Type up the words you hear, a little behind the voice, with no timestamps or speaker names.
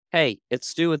Hey, it's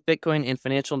Stu with Bitcoin and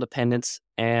Financial Independence.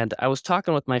 And I was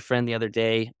talking with my friend the other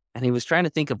day, and he was trying to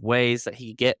think of ways that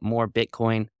he could get more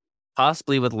Bitcoin,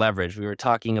 possibly with leverage. We were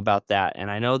talking about that. And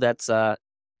I know that's kind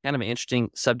of an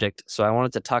interesting subject. So I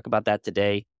wanted to talk about that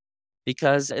today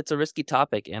because it's a risky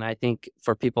topic. And I think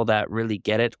for people that really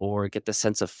get it or get the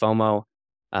sense of FOMO,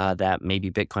 that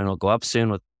maybe Bitcoin will go up soon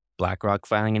with BlackRock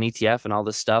filing an ETF and all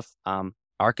this stuff.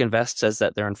 ARK Invest says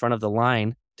that they're in front of the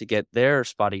line to get their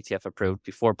spot ETF approved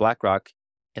before BlackRock,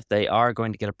 if they are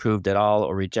going to get approved at all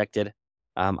or rejected.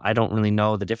 I don't really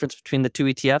know the difference between the two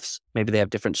ETFs. Maybe they have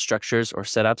different structures or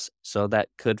setups, so that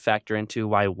could factor into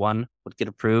why one would get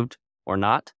approved or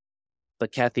not.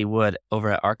 But Kathy Wood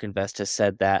over at ARK Invest has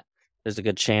said that there's a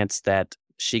good chance that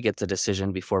she gets a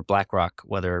decision before BlackRock,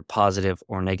 whether positive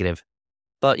or negative.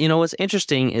 But what's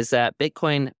interesting is that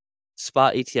Bitcoin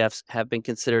spot ETFs have been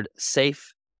considered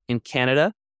safe in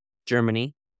Canada,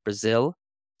 Germany, Brazil,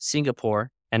 Singapore,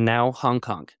 and now Hong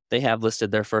Kong. They have listed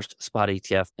their first spot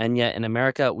ETF, and yet in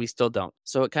America, we still don't.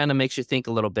 So it kind of makes you think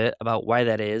a little bit about why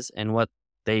that is and what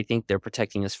they think they're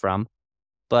protecting us from.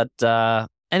 But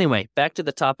anyway, back to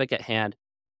the topic at hand.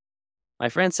 My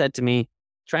friend said to me,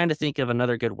 trying to think of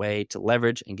another good way to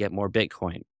leverage and get more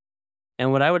Bitcoin.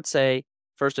 And what I would say,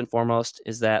 first and foremost,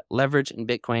 is that leverage and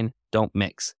Bitcoin don't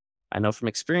mix. I know from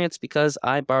experience because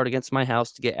I borrowed against my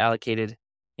house to get allocated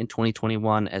in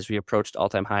 2021 as we approached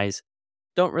all-time highs.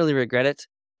 Don't really regret it,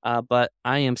 but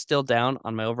I am still down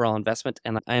on my overall investment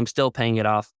and I am still paying it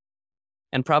off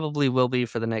and probably will be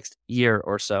for the next year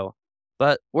or so.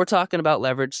 But we're talking about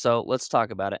leverage, so let's talk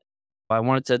about it. I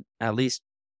wanted to at least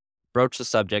broach the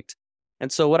subject.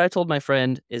 And so what I told my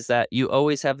friend is that you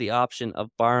always have the option of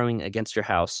borrowing against your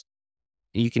house.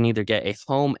 You can either get a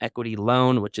home equity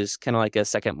loan, which is kind of like a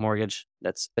second mortgage.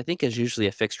 That's, I think, is usually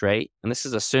a fixed rate. And this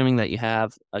is assuming that you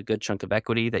have a good chunk of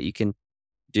equity that you can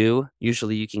do.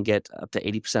 Usually you can get up to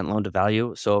 80% loan to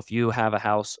value. So if you have a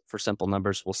house, for simple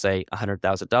numbers, we'll say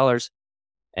 $100,000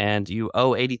 and you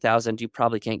owe 80,000, you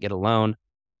probably can't get a loan.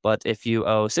 But if you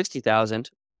owe 60,000,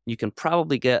 you can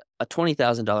probably get a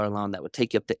 $20,000 loan that would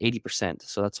take you up to 80%.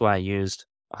 So that's why I used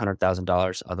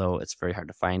 $100,000, although it's very hard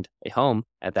to find a home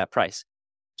at that price,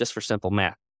 just for simple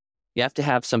math. You have to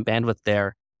have some bandwidth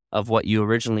there of what you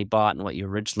originally bought and what you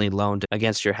originally loaned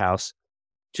against your house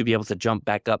to be able to jump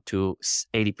back up to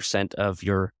 80% of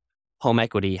your home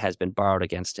equity has been borrowed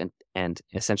against and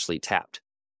essentially tapped.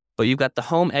 But you've got the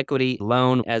home equity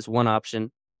loan as one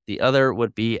option. The other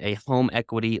would be a home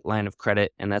equity line of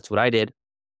credit, and that's what I did.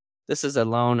 This is a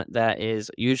loan that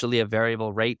is usually a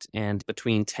variable rate and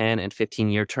between 10 and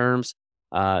 15-year terms.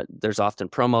 There's often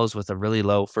promos with a really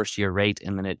low first-year rate,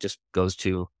 and then it just goes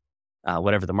to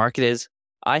whatever the market is.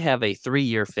 I have a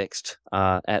 3-year fixed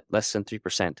at less than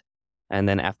 3%. And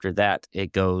then after that,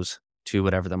 it goes to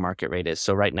whatever the market rate is.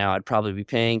 So right now, I'd probably be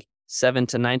paying 7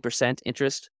 to 9%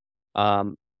 interest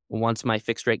once my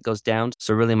fixed rate goes down.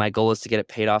 So really, my goal is to get it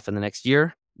paid off in the next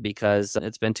year because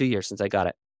it's been 2 years since I got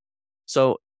it.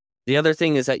 So the other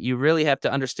thing is that you really have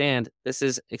to understand this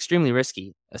is extremely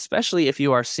risky, especially if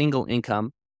you are single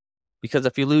income, because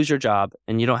if you lose your job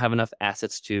and you don't have enough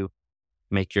assets to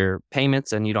make your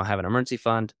payments and you don't have an emergency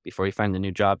fund before you find a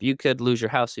new job, you could lose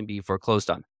your house and be foreclosed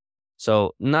on.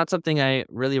 So not something I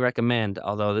really recommend,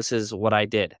 although this is what I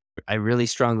did. I really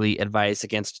strongly advise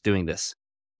against doing this.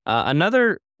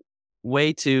 Another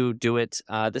way to do it,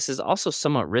 this is also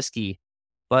somewhat risky,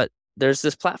 but there's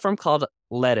this platform called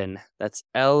Ledn. That's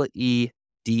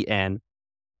Ledn.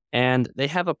 And they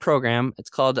have a program. It's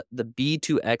called the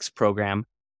B2X program.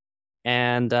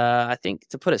 And I think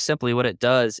to put it simply, what it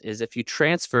does is if you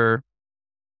transfer,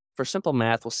 for simple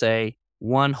math, we'll say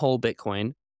one whole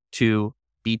Bitcoin to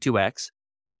B2X,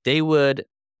 they would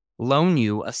loan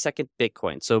you a second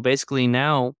Bitcoin. So basically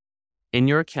now in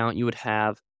your account, you would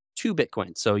have two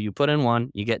Bitcoins. So you put in one,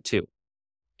 you get two.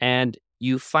 And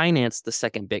you finance the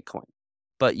second Bitcoin.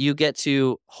 But you get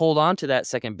to hold on to that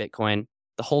second Bitcoin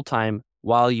the whole time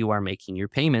while you are making your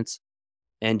payments,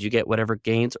 and you get whatever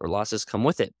gains or losses come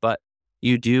with it. But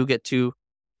you do get to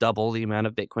double the amount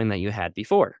of Bitcoin that you had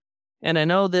before. And I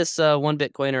know this one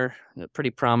Bitcoiner,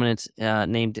 pretty prominent,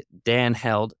 named Dan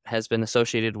Held, has been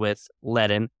associated with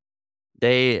Ledn.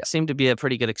 They seem to be a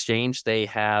pretty good exchange. They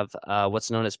have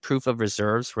what's known as proof of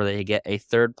reserves, where they get a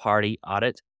third-party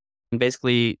audit. And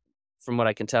basically, from what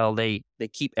I can tell, they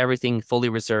keep everything fully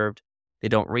reserved. They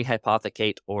don't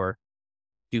rehypothecate or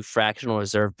do fractional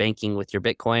reserve banking with your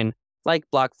Bitcoin, like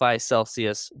BlockFi,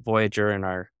 Celsius, Voyager, and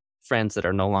our friends that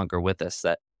are no longer with us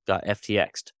that got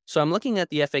FTX'd. So I'm looking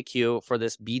at the FAQ for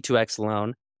this B2X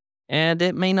loan, and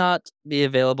it may not be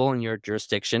available in your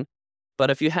jurisdiction. But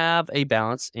if you have a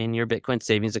balance in your Bitcoin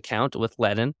savings account with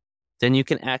Ledn, then you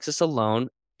can access a loan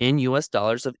in US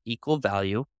dollars of equal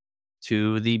value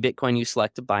to the Bitcoin you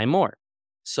select to buy more.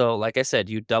 So, like I said,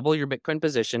 you double your Bitcoin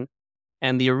position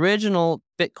and the original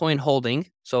Bitcoin holding.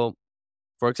 So,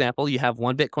 for example, you have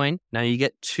one Bitcoin, now you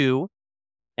get two,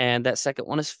 and that second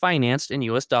one is financed in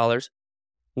US dollars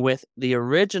with the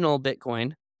original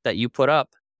Bitcoin that you put up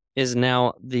is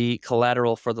now the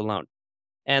collateral for the loan.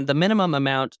 And the minimum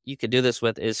amount you could do this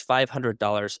with is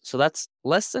 $500. So that's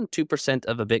less than 2%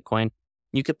 of a Bitcoin.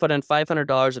 You could put in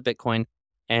 $500 of Bitcoin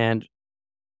and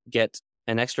get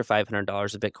an extra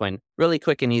 $500 of Bitcoin really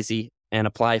quick and easy and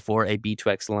apply for a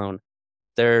B2X loan.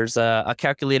 There's a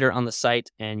calculator on the site,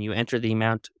 and you enter the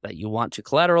amount that you want to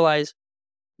collateralize,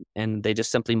 and they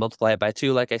just simply multiply it by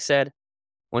 2, like I said.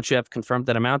 Once you have confirmed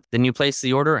that amount, then you place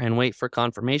the order and wait for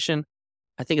confirmation.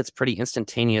 I think it's pretty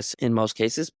instantaneous in most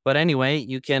cases. But anyway,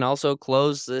 you can also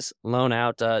close this loan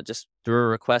out just through a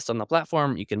request on the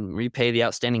platform. You can repay the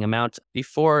outstanding amount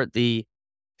before the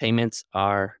payments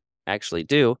are actually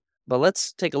due. But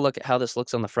let's take a look at how this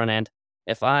looks on the front end.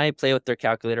 If I play with their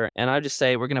calculator and I just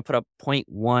say we're going to put up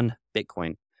 0.1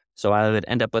 Bitcoin. So I would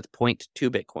end up with 0.2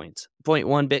 Bitcoins.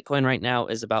 0.1 Bitcoin right now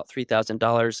is about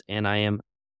 $3,000, and I am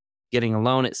getting a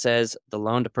loan. It says the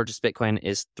loan to purchase Bitcoin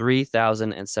is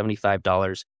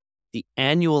 $3,075. The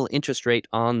annual interest rate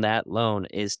on that loan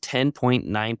is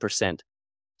 10.9%.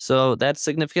 So that's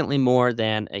significantly more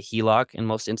than a HELOC in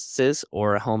most instances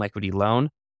or a home equity loan,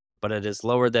 but it is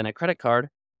lower than a credit card.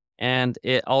 And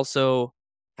it also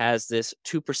has this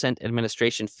 2%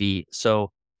 administration fee.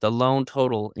 So the loan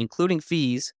total, including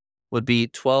fees, would be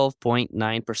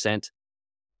 12.9%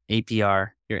 APR,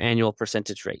 your annual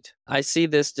percentage rate. I see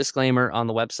this disclaimer on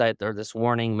the website, or this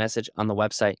warning message on the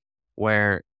website,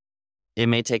 where it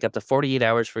may take up to 48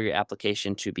 hours for your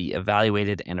application to be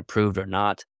evaluated and approved or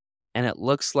not. And it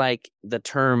looks like the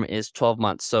term is 12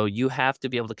 months. So you have to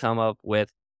be able to come up with,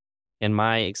 in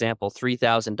my example,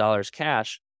 $3,000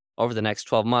 cash over the next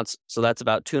 12 months. So that's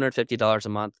about $250 a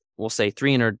month. We'll say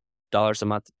 $300 a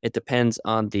month. It depends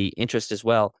on the interest as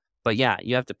well. But yeah,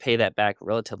 you have to pay that back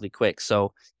relatively quick.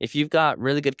 So if you've got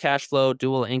really good cash flow,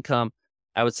 dual income,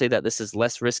 I would say that this is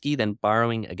less risky than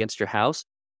borrowing against your house,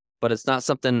 but it's not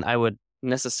something I would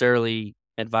necessarily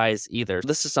advise either.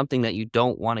 This is something that you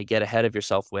don't want to get ahead of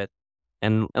yourself with.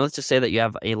 And let's just say that you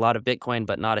have a lot of Bitcoin,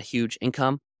 but not a huge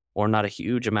income or not a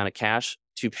huge amount of cash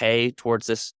to pay towards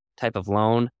this type of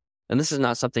loan. And this is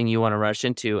not something you want to rush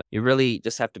into. You really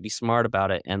just have to be smart about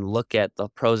it and look at the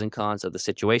pros and cons of the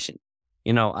situation.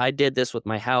 You know, I did this with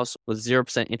my house with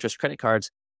 0% interest credit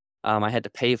cards. I had to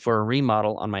pay for a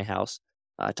remodel on my house.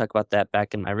 I talk about that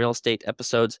back in my real estate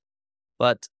episodes.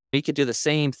 But we could do the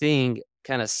same thing,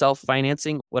 kind of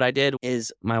self-financing. What I did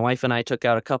is my wife and I took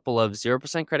out a couple of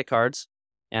 0% credit cards,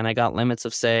 and I got limits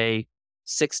of, say,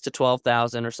 6 to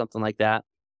 12,000 or something like that.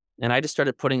 And I just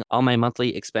started putting all my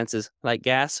monthly expenses like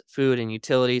gas, food, and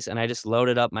utilities, and I just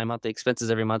loaded up my monthly expenses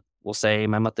every month. We'll say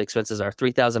my monthly expenses are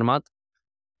 $3,000 a month.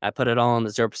 I put it all on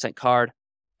the 0% card,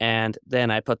 and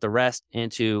then I put the rest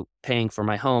into paying for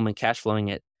my home and cash flowing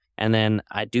it. And then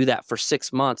I do that for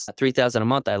 6 months, at $3,000 a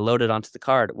month, I load it onto the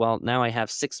card. Well, now I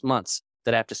have 6 months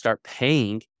that I have to start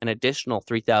paying an additional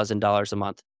 $3,000 a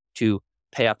month to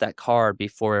pay off that card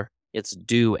before it's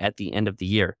due at the end of the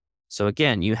year. So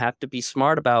again, you have to be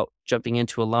smart about jumping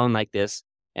into a loan like this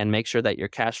and make sure that your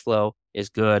cash flow is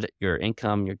good, your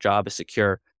income, your job is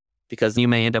secure, because you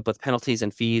may end up with penalties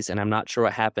and fees, and I'm not sure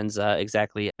what happens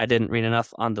exactly. I didn't read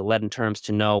enough on the Ledn terms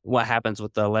to know what happens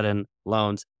with the Ledn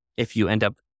loans if you end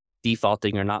up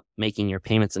defaulting or not making your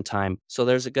payments in time. So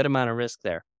there's a good amount of risk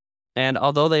there. And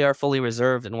although they are fully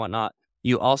reserved and whatnot,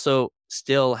 you also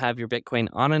still have your Bitcoin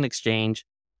on an exchange,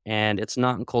 and it's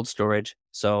not in cold storage.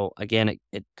 So again,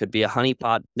 it could be a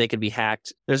honeypot. They could be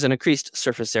hacked. There's an increased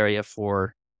surface area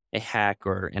for a hack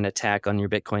or an attack on your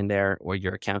Bitcoin there, or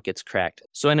your account gets cracked.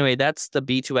 So anyway, that's the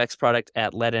B2X product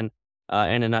at Ledn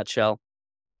in a nutshell.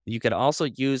 You could also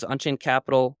use Unchained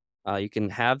Capital. You can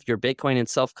have your Bitcoin in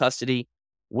self-custody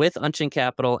with Unchained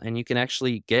Capital, and you can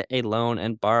actually get a loan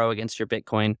and borrow against your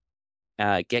Bitcoin,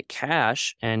 get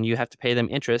cash, and you have to pay them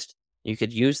interest. You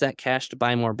could use that cash to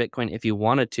buy more Bitcoin if you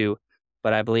wanted to,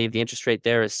 but I believe the interest rate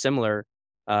there is similar,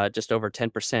 just over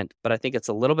 10%. But I think it's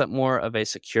a little bit more of a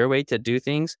secure way to do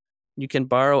things. You can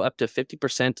borrow up to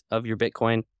 50% of your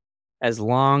Bitcoin as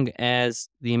long as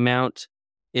the amount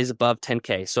is above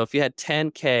 10K. So if you had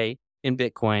 10K in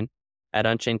Bitcoin at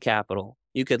Unchained Capital,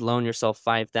 you could loan yourself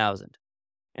 5,000.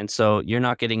 And so you're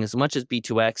not getting as much as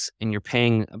B2X, and you're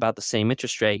paying about the same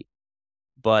interest rate,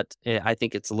 but I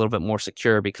think it's a little bit more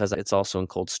secure because it's also in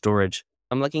cold storage.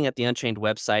 I'm looking at the Unchained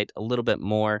website a little bit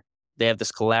more. They have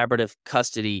this collaborative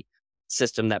custody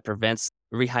system that prevents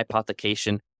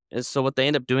rehypothecation. And so what they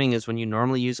end up doing is when you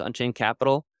normally use Unchained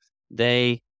Capital,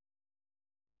 they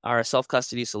are a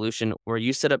self-custody solution where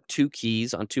you set up two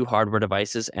keys on two hardware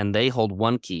devices and they hold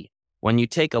one key. When you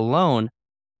take a loan,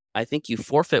 I think you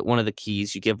forfeit one of the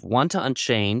keys. You give one to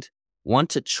Unchained, one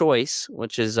to Choice,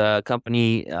 which is a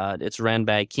company, it's ran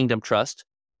by Kingdom Trust,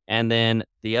 and then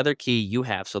the other key you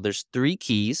have. So there's three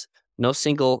keys. No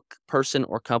single person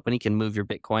or company can move your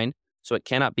Bitcoin, so it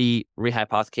cannot be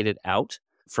rehypothecated out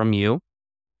from you.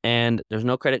 And there's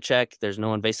no credit check. There's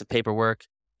no invasive paperwork.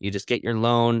 You just get your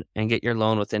loan and get your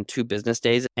loan within 2 business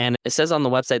days. And it says on the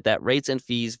website that rates and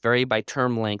fees vary by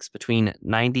term lengths between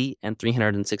 90 and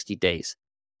 360 days.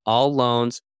 All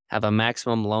loans have a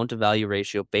maximum loan to value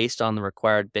ratio based on the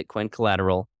required Bitcoin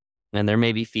collateral, and there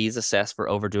may be fees assessed for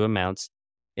overdue amounts.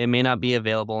 It may not be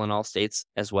available in all states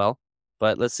as well.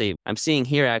 But let's see. I'm seeing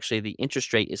here actually the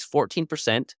interest rate is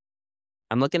 14%.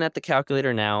 I'm looking at the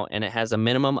calculator now, and it has a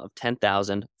minimum of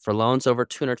 10,000 for loans over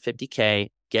 250K.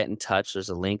 Get in touch. There's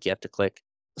a link you have to click.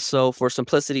 So for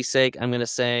simplicity's sake, I'm going to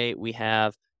say we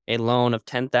have a loan of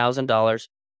 $10,000,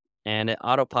 and it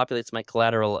auto-populates my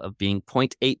collateral of being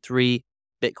 0.83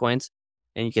 Bitcoins,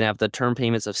 and you can have the term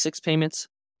payments of 6 payments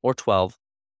or 12.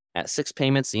 At 6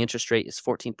 payments, the interest rate is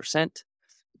 14%,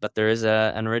 but there is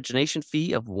an origination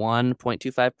fee of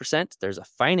 1.25%. There's a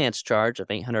finance charge of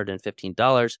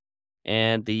 $815,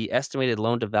 and the estimated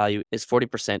loan to value is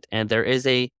 40%, and there is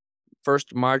a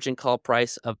first margin call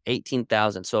price of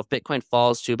 18,000. So if Bitcoin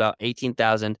falls to about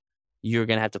 18,000, you're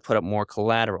going to have to put up more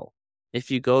collateral. If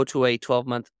you go to a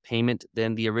 12-month payment,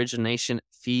 then the origination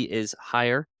fee is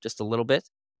higher, just a little bit,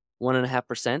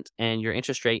 1.5%, and your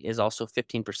interest rate is also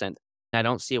 15%. I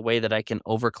don't see a way that I can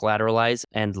over collateralize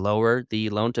and lower the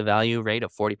loan to value rate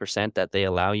of 40% that they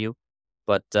allow you.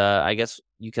 But I guess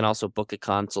you can also book a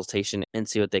consultation and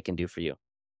see what they can do for you.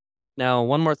 Now,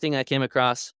 one more thing I came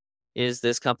across is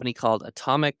this company called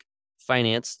Atomic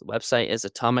Finance. The website is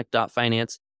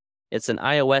atomic.finance. It's an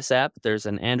iOS app. There's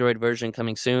an Android version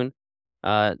coming soon.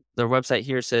 Their website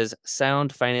here says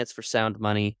sound finance for sound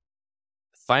money.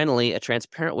 Finally, a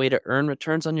transparent way to earn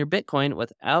returns on your Bitcoin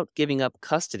without giving up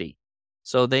custody.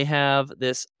 So they have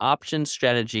this option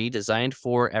strategy designed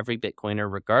for every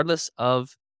Bitcoiner, regardless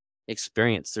of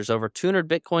experience. There's over 200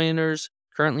 Bitcoiners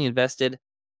currently invested,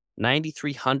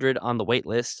 9,300 on the wait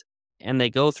list. And they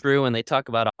go through and they talk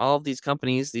about all of these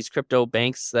companies, these crypto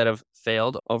banks that have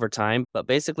failed over time. But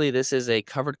basically, this is a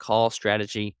covered call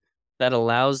strategy that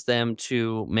allows them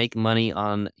to make money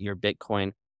on your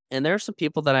Bitcoin. And there are some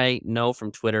people that I know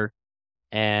from Twitter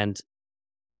and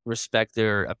respect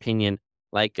their opinion,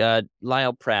 like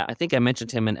Lyle Pratt. I think I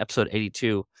mentioned him in episode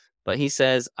 82, but he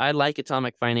says, I like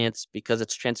Atomic Finance because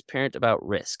it's transparent about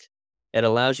risk. It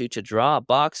allows you to draw a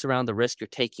box around the risk you're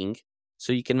taking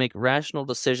so you can make rational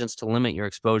decisions to limit your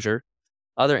exposure.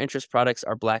 Other interest products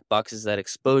are black boxes that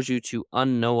expose you to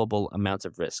unknowable amounts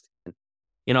of risk.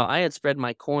 You know, I had spread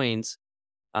my coins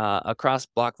across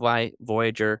BlockFi,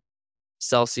 Voyager,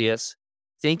 Celsius,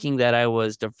 thinking that I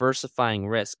was diversifying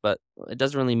risk, but it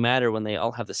doesn't really matter when they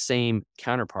all have the same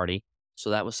counterparty.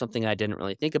 So that was something I didn't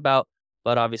really think about,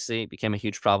 but obviously it became a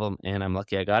huge problem, and I'm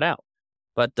lucky I got out.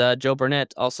 But Joe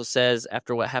Burnett also says,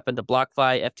 after what happened to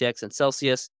BlockFi, FTX, and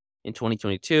Celsius in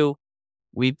 2022,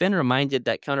 we've been reminded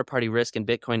that counterparty risk in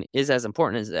Bitcoin is as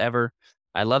important as ever.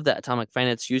 I love that Atomic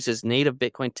Finance uses native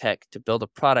Bitcoin tech to build a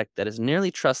product that is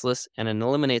nearly trustless and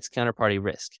eliminates counterparty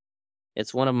risk.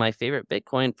 It's one of my favorite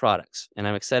Bitcoin products, and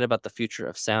I'm excited about the future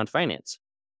of sound finance.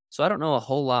 So I don't know a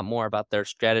whole lot more about their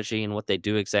strategy and what they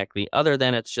do exactly, other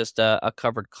than it's just a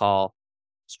covered call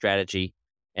strategy.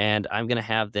 And I'm going to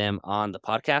have them on the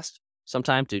podcast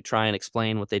sometime to try and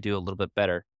explain what they do a little bit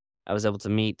better. I was able to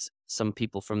meet some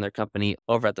people from their company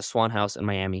over at the Swan House in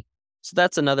Miami. So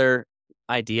that's another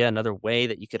idea, another way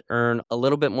that you could earn a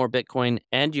little bit more Bitcoin,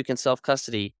 and you can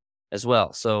self-custody as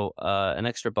well. So an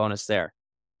extra bonus there.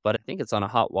 But I think it's on a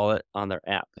hot wallet on their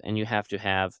app, and you have to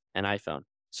have an iPhone.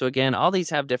 So again, all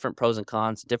these have different pros and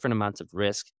cons, different amounts of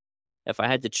risk. If I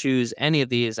had to choose any of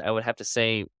these, I would have to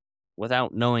say,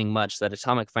 without knowing much, that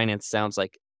Atomic Finance sounds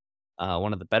like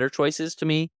one of the better choices to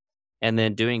me. And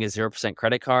then doing a 0%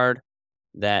 credit card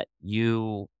that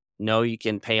you know you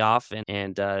can pay off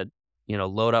and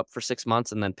load up for 6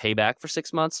 months and then pay back for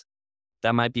 6 months.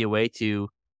 That might be a way to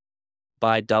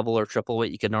buy double or triple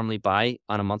what you could normally buy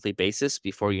on a monthly basis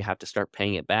before you have to start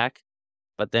paying it back.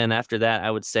 But then after that, I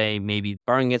would say maybe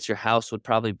borrowing against your house would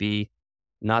probably be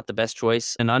not the best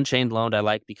choice. An Unchained loan I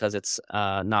like because it's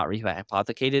not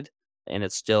rehypothecated. and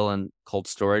it's still in cold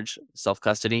storage, self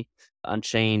custody.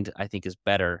 Unchained, I think, is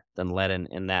better than lead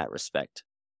in that respect.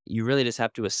 You really just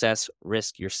have to assess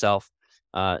risk yourself.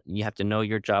 You have to know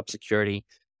your job security.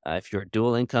 If you're a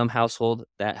dual income household,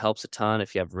 that helps a ton.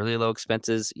 If you have really low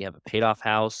expenses, you have a paid off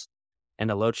house, and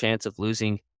a low chance of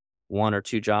losing one or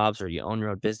two jobs, or you own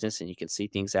your own business and you can see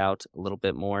things out a little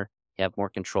bit more, you have more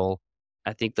control.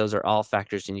 I think those are all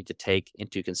factors you need to take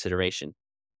into consideration.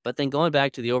 But then going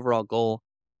back to the overall goal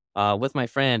with my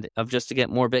friend of just to get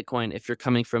more Bitcoin, if you're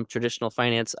coming from traditional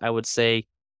finance, I would say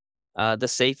the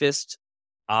safest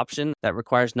option that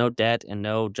requires no debt and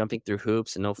no jumping through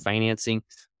hoops and no financing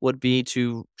would be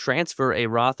to transfer a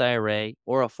Roth IRA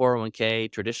or a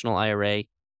 401k, traditional IRA,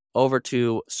 over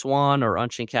to Swan or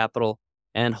Unchained Capital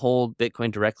and hold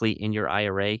Bitcoin directly in your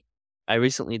IRA. I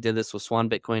recently did this with Swan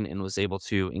Bitcoin and was able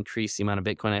to increase the amount of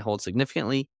Bitcoin I hold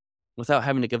significantly without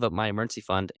having to give up my emergency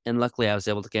fund. And luckily, I was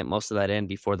able to get most of that in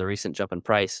before the recent jump in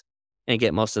price and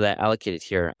get most of that allocated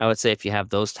here. I would say if you have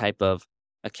those type of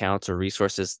accounts or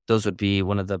resources, those would be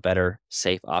one of the better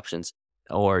safe options.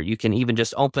 Or you can even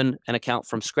just open an account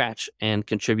from scratch and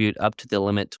contribute up to the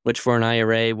limit, which for an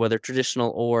IRA, whether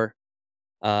traditional or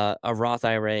a Roth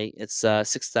IRA, it's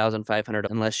 6,500.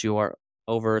 Unless you are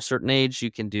over a certain age, you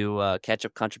can do a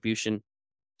catch-up contribution.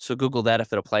 So Google that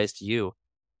if it applies to you.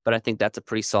 But I think that's a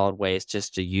pretty solid way is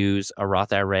just to use a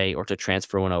Roth IRA or to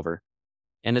transfer one over.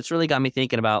 And it's really got me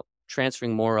thinking about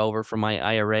transferring more over from my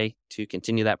IRA to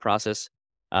continue that process.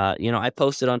 I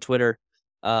posted on Twitter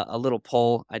a little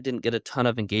poll. I didn't get a ton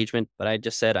of engagement, but I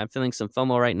just said, I'm feeling some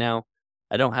FOMO right now.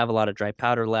 I don't have a lot of dry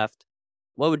powder left.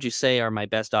 What would you say are my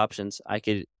best options? I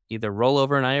could either roll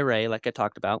over an IRA, like I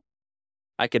talked about.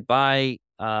 I could buy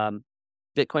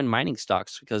Bitcoin mining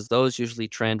stocks because those usually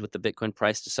trend with the Bitcoin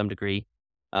price to some degree.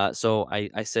 So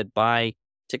I said buy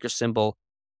ticker symbol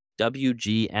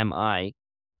WGMI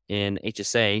in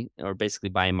HSA, or basically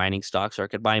buy mining stocks, or I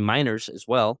could buy miners as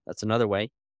well. That's another way.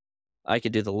 I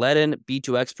could do the Ledin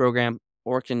B2X program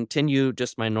or continue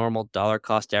just my normal dollar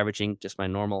cost averaging, just my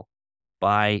normal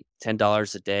buy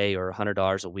 $10 a day or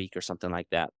 $100 a week or something like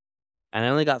that. And I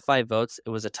only got 5 votes. It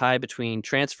was a tie between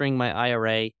transferring my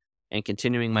IRA and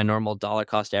continuing my normal dollar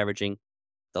cost averaging.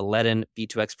 The Ledin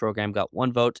B2X program got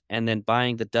 1 vote, and then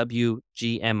buying the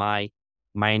WGMI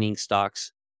mining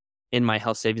stocks in my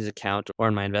health savings account or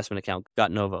in my investment account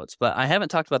got no votes. But I haven't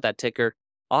talked about that ticker.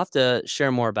 I'll have to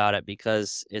share more about it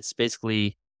because it's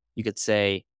basically, you could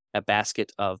say, a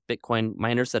basket of Bitcoin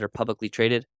miners that are publicly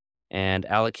traded and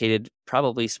allocated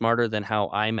probably smarter than how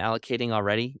I'm allocating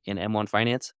already in M1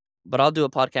 Finance. But I'll do a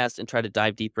podcast and try to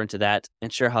dive deeper into that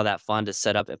and share how that fund is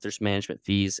set up, if there's management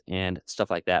fees and stuff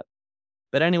like that.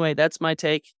 But anyway, that's my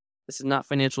take. This is not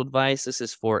financial advice. This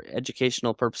is for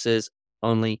educational purposes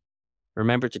only.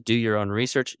 Remember to do your own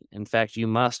research. In fact, you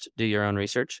must do your own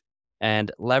research.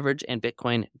 And leverage and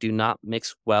Bitcoin do not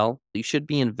mix well. You should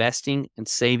be investing and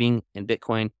saving in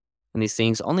Bitcoin and these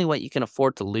things only what you can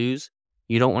afford to lose.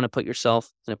 You don't want to put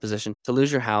yourself in a position to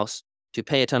lose your house, to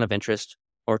pay a ton of interest,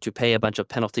 or to pay a bunch of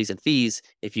penalties and fees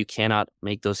if you cannot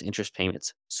make those interest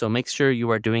payments. So make sure you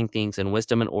are doing things in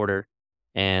wisdom and order.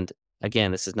 And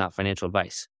again, this is not financial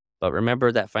advice. But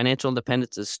remember that financial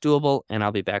independence is doable, and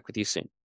I'll be back with you soon.